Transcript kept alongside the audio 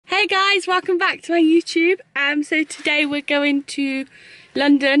Hey guys, welcome back to my YouTube. So today we're going to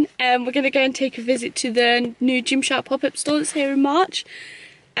London and we're going to go and take a visit to the new Gymshark pop-up store that's here in March.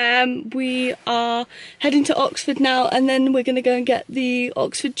 We are heading to Oxford now and then we're going to go and get the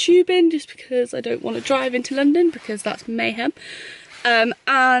Oxford tube in just because I don't want to drive into London because that's mayhem.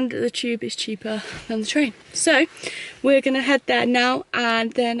 And the tube is cheaper than the train. So we're going to head there now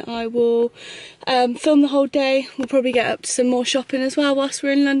and then I will film the whole day. We'll probably get up to some more shopping as well whilst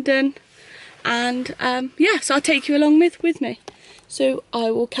we're in London. And yeah, so I'll take you along with me. So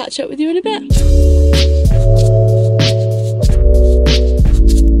I will catch up with you in a bit.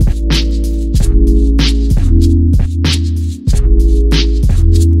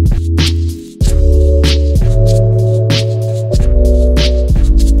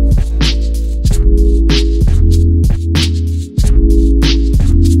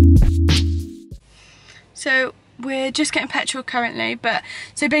 So we're just getting petrol currently, but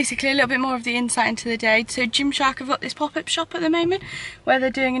so basically a little bit more of the insight into the day. So Gymshark have got this pop-up shop at the moment where they're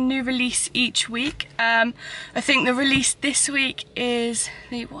doing a new release each week. I think the release this week is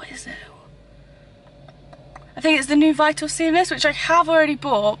the, what is it? I think it's the new Vital Seamless, which I have already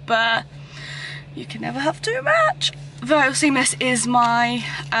bought, but you can never have too much. Vital Seamless is my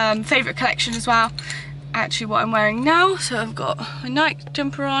favourite collection as well. Actually what I'm wearing now, so I've got a Nike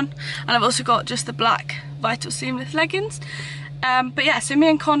jumper on and I've also got just the black Vital Seamless leggings. But yeah, so me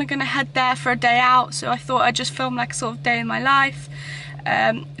and Con are going to head there for a day out, so I thought I'd just film like a sort of day in my life.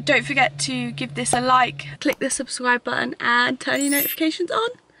 Don't forget to give this a like, click the subscribe button and turn your notifications on.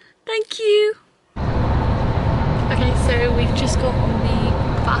 Thank you! Okay, so we've just got on the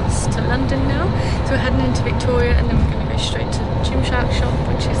bus to London now, so we're heading into Victoria and then we're going to go straight to the Gymshark shop,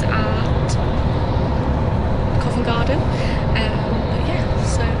 which is at Garden. But yeah,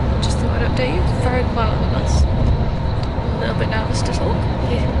 so just thought I'd update you. It's very quiet on the bus. A little bit nervous to talk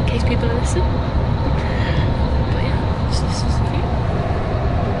in case people are listening. But yeah, so this is the view.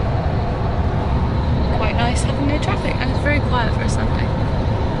 Quite nice having no traffic and it's very quiet for a Sunday.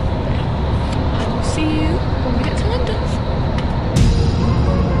 But yeah, I will see you when we get to London.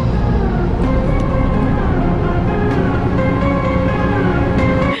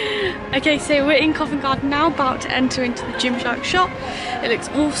 Okay, so we're in Covent Garden now, about to enter into the Gymshark shop. It looks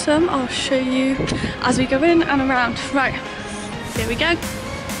awesome. I'll show you as we go in and around. Right, here we go.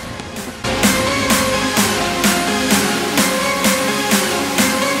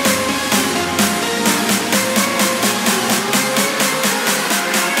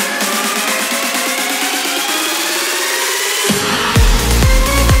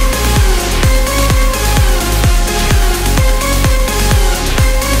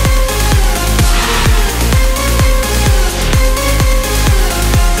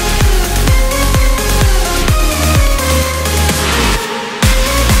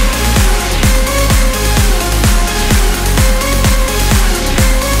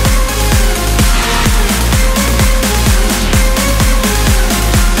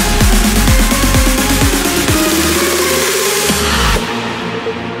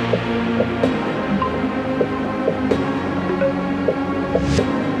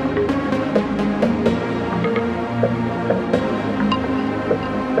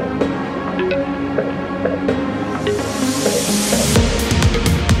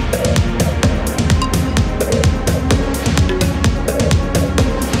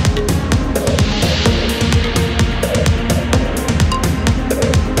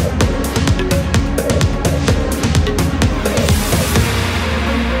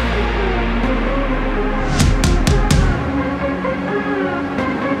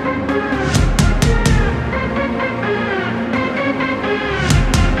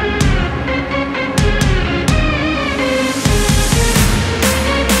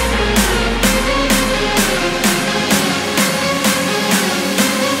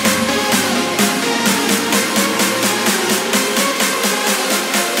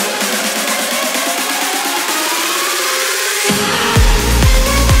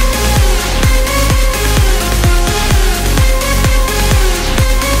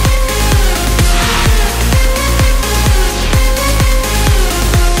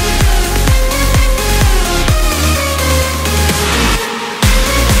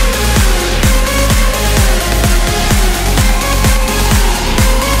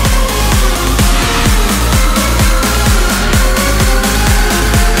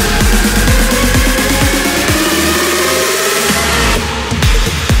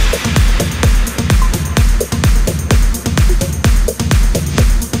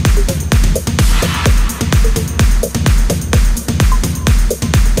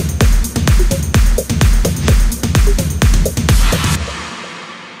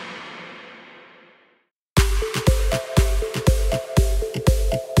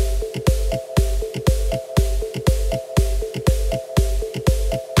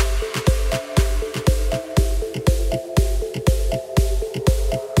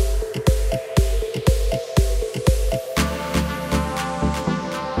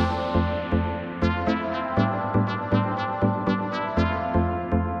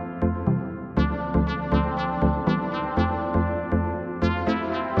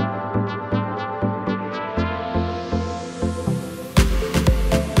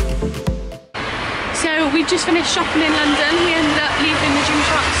 we just finished shopping in London. We ended up leaving the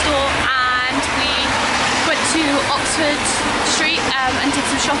Gymshark store and we went to Oxford Street and did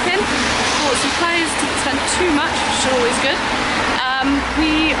some shopping. Bought some clothes, didn't spend too much, which is always good.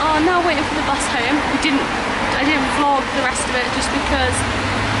 We are now waiting for the bus home. I didn't vlog the rest of it just because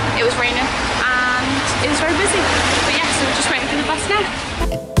it was raining and it was very busy. But yeah, so we're just waiting for the bus now.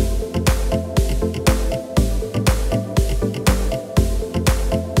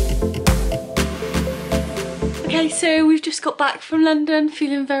 Okay, so we've just got back from London,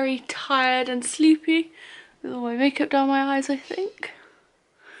 feeling very tired and sleepy with all my makeup down my eyes, I think.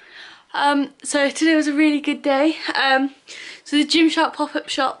 So today was a really good day. So the Gymshark pop-up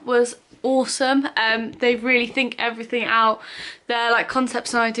shop was awesome. They really think everything out. Their like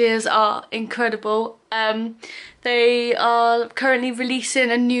concepts and ideas are incredible. They are currently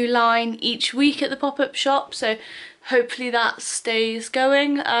releasing a new line each week at the pop-up shop, so hopefully that stays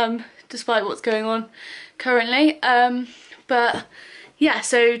going despite what's going on currently. But yeah,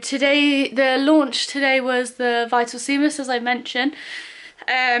 so today, the launch today was the Vital Seamless, as I mentioned.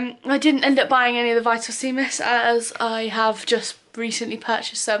 I didn't end up buying any of the Vital Seamless as I have just recently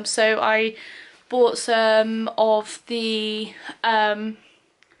purchased some, so I bought some of the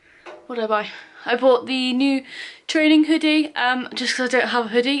what did I buy? I bought the new training hoodie just because I don't have a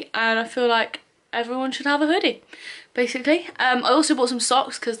hoodie and I feel like everyone should have a hoodie basically. I also bought some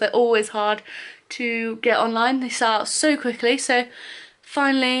socks because they're always hard to get online. They sell out so quickly, so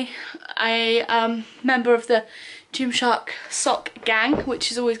finally I am a member of the Gymshark sock gang,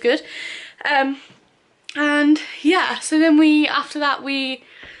 which is always good. And yeah, so then after that we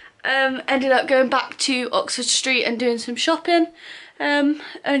ended up going back to Oxford Street and doing some shopping.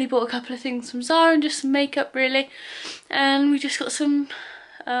 Only bought a couple of things from Zara and just some makeup really, and we just got some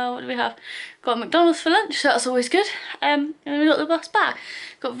what do we have? Got McDonald's for lunch, so that's always good. And then we got the bus back.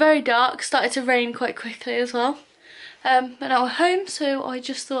 Got very dark, started to rain quite quickly as well. But now we're home, so I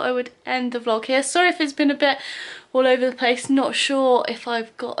just thought I would end the vlog here. Sorry if it's been a bit all over the place, not sure if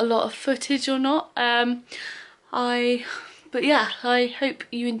I've got a lot of footage or not. But yeah, I hope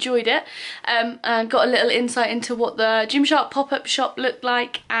you enjoyed it and got a little insight into what the Gymshark pop-up shop looked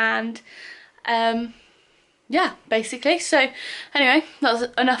like, and yeah, basically. So anyway, that was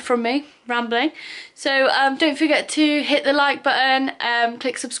enough from me rambling. So don't forget to hit the like button,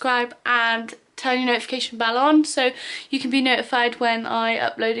 click subscribe and turn your notification bell on so you can be notified when I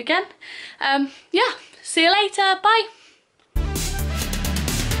upload again. Yeah, see you later, bye.